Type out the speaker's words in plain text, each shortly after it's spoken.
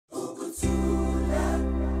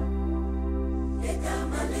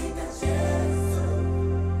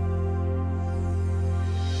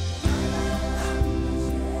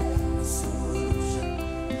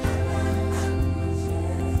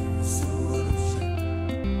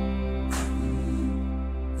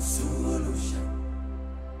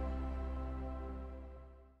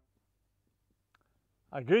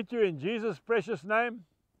I greet you in Jesus' precious name.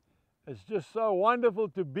 It's just so wonderful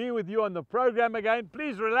to be with you on the program again.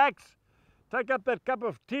 Please relax, take up that cup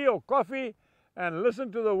of tea or coffee and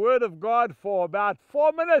listen to the Word of God for about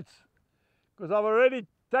 4 minutes, because I've already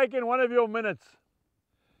taken one of your minutes.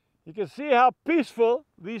 You can see how peaceful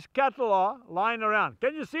these cattle are lying around.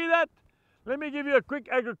 Can you see that? Let me give you a quick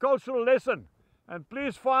agricultural lesson. And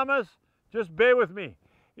please, farmers, just bear with me.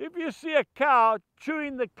 If you see a cow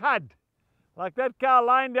chewing the cud, like that cow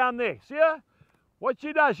lying down there, see her? What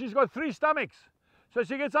she does, she's got 3 stomachs. So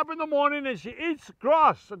she gets up in the morning and she eats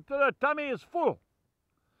grass until her tummy is full.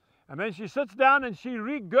 And then she sits down and she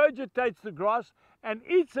regurgitates the grass and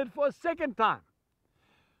eats it for a second time.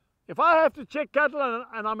 If I have to check cattle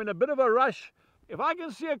and I'm in a bit of a rush, if I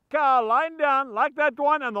can see a cow lying down like that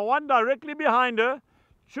one and the one directly behind her,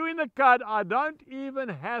 chewing the cud, I don't even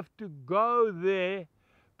have to go there,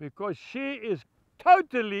 because she is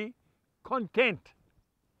totally content.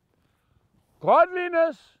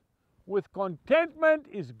 Godliness with contentment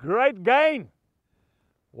is great gain.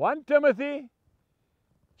 1 Timothy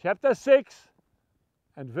chapter 6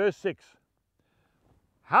 and verse 6.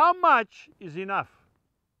 How much is enough?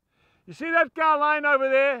 You see that cow lying over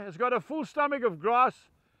there has got a full stomach of grass.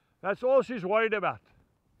 That's all she's worried about.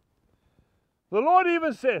 The Lord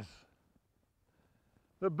even says,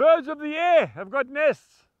 the birds of the air have got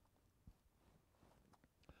nests.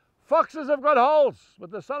 Foxes have got holes,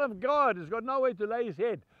 but the Son of God has got nowhere to lay his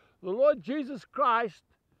head. The Lord Jesus Christ,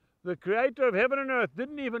 the creator of heaven and earth,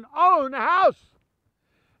 didn't even own a house.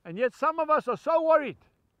 And yet some of us are so worried.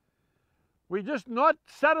 We're just not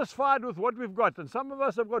satisfied with what we've got. And some of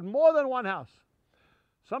us have got more than one house.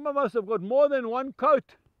 Some of us have got more than one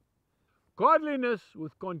coat. Godliness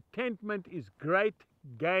with contentment is great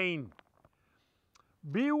gain.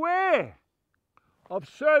 Beware of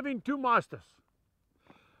serving 2 masters.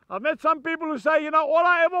 I've met some people who say, you know, all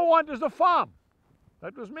I ever want is a farm.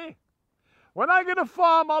 That was me. When I get a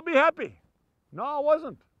farm, I'll be happy. No, I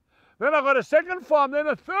wasn't. Then I got a second farm, then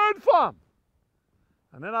a third farm.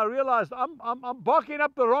 And then I realized I'm barking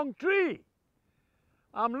up the wrong tree.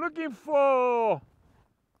 I'm looking for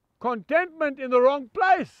contentment in the wrong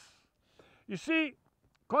place. You see,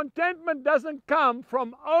 contentment doesn't come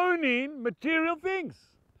from owning material things.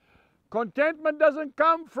 Contentment doesn't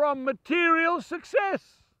come from material success.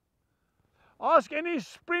 Ask any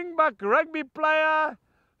Springbok rugby player,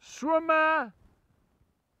 swimmer,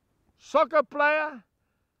 soccer player.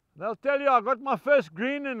 They'll tell you, I got my first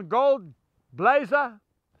green and gold blazer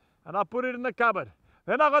and I put it in the cupboard.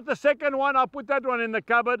 Then I got the second one, I put that one in the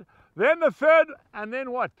cupboard. Then the third, and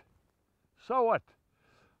then what? So what?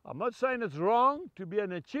 I'm not saying it's wrong to be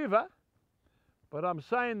an achiever, but I'm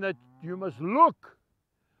saying that you must look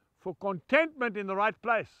for contentment in the right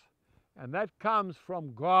place. And that comes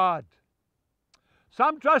from God.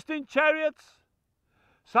 Some trust in chariots,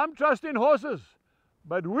 some trust in horses,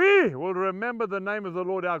 but we will remember the name of the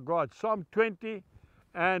Lord our God. Psalm 20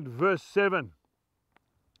 and verse 7.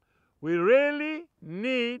 We really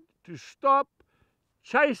need to stop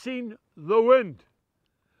chasing the wind.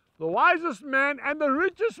 The wisest man and the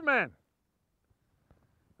richest man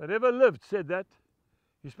that ever lived said that.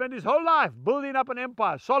 He spent his whole life building up an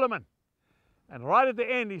empire, Solomon. And right at the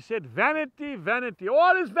end he said, vanity, vanity,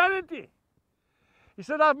 all is vanity. He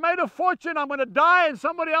said, I've made a fortune, I'm going to die and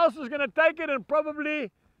somebody else is going to take it and probably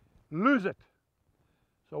lose it.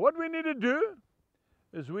 So what we need to do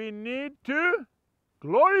is we need to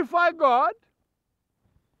glorify God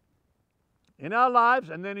in our lives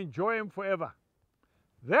and then enjoy Him forever.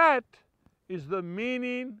 That is the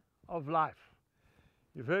meaning of life.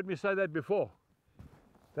 You've heard me say that before.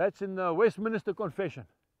 That's in the Westminster Confession.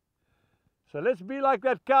 So let's be like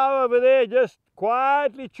that cow over there, just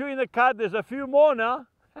quietly chewing the cud. There's a few more now.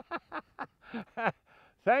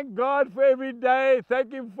 Thank God for every day.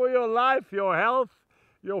 Thank Him for your life, your health,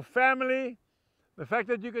 your family, the fact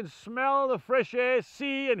that you can smell the fresh air,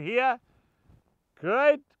 see and hear.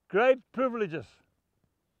 Great, great privileges.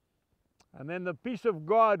 And then the peace of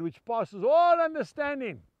God, which passes all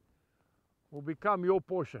understanding, will become your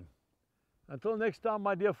portion. Until next time,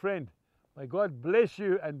 my dear friend, may God bless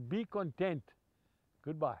you and be content.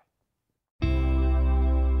 Goodbye.